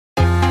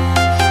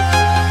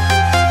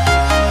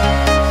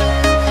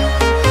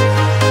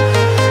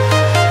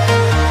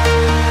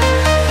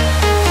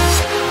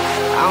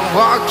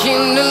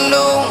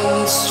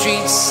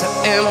so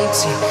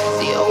empty.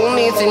 The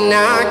only thing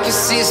I can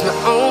see is my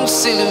own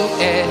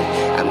silhouette.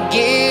 I'm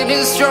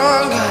getting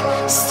stronger,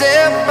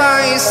 step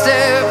by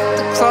step.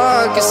 The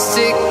clock is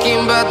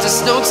ticking, but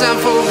there's no time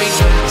for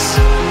regrets.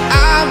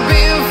 I've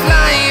been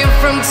flying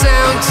from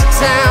town to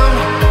town,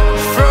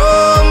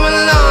 from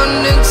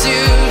London to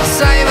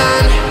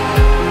Taiwan.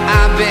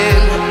 I've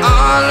been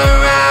all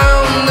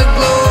around the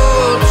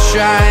globe,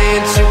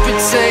 trying to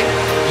protect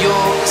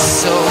your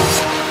soul.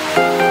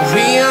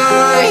 We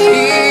are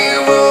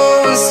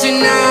heroes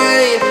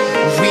tonight.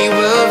 We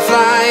will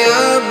fly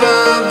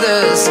above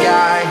the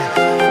sky.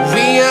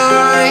 We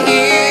are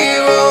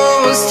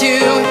heroes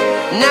tonight.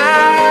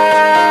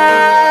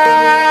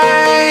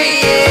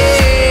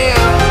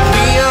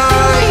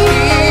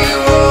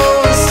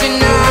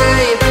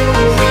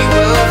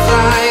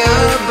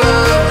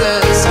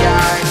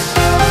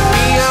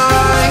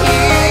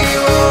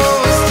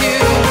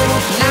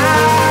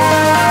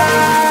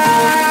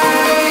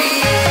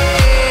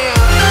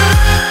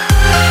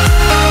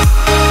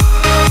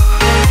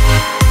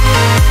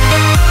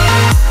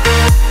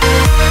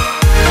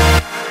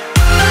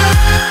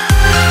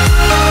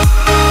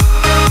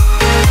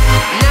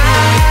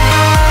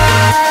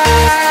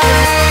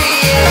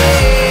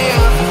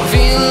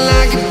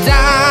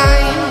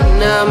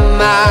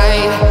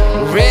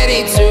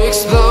 To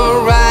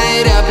explore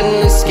right up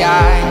in the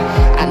sky.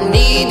 I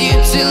need you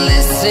to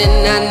listen,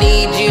 I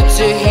need you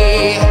to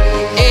hear,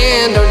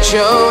 and don't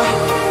show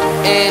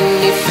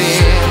any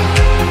fear.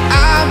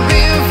 I've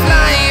been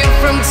flying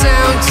from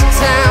town to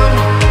town,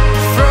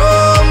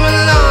 from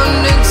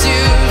London to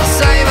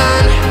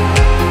Taiwan.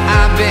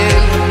 I've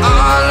been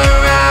all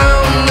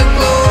around the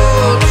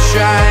globe,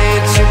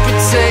 trying to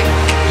protect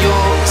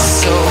your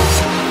soul.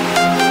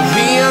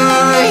 We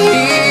are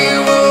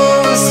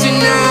heroes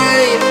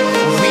tonight.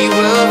 We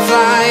will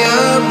fly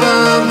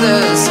above the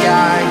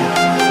sky.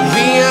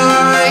 We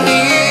are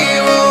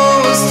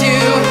heroes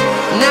tonight.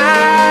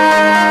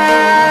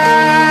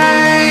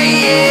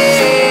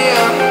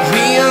 Yeah,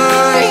 we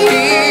are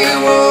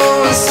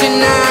heroes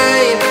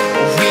tonight.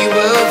 We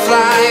will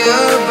fly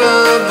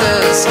above the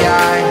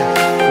sky.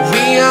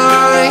 We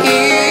are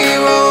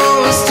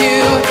heroes tonight.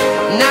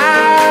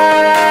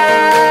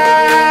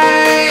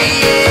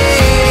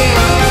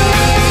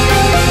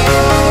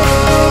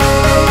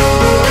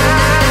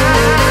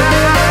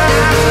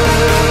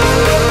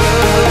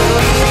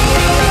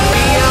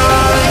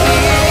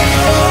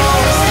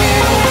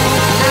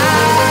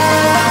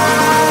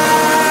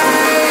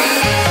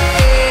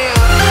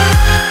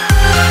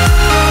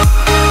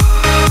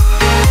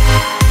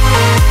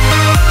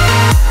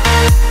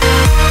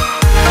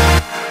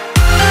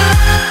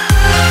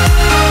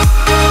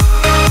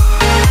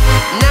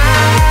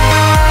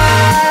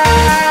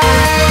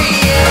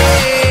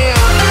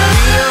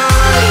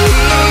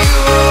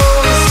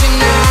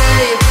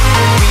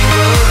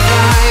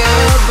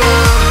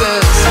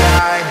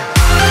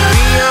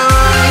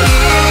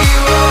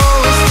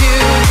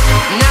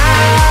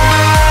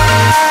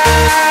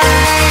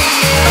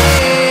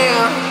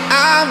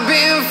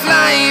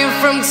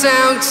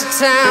 Town to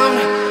town,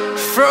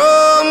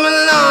 from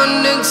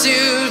London to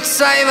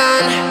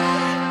Taiwan.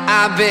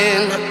 I've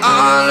been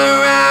all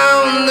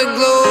around the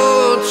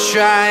globe,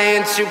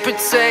 trying to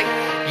protect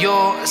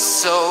your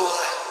soul.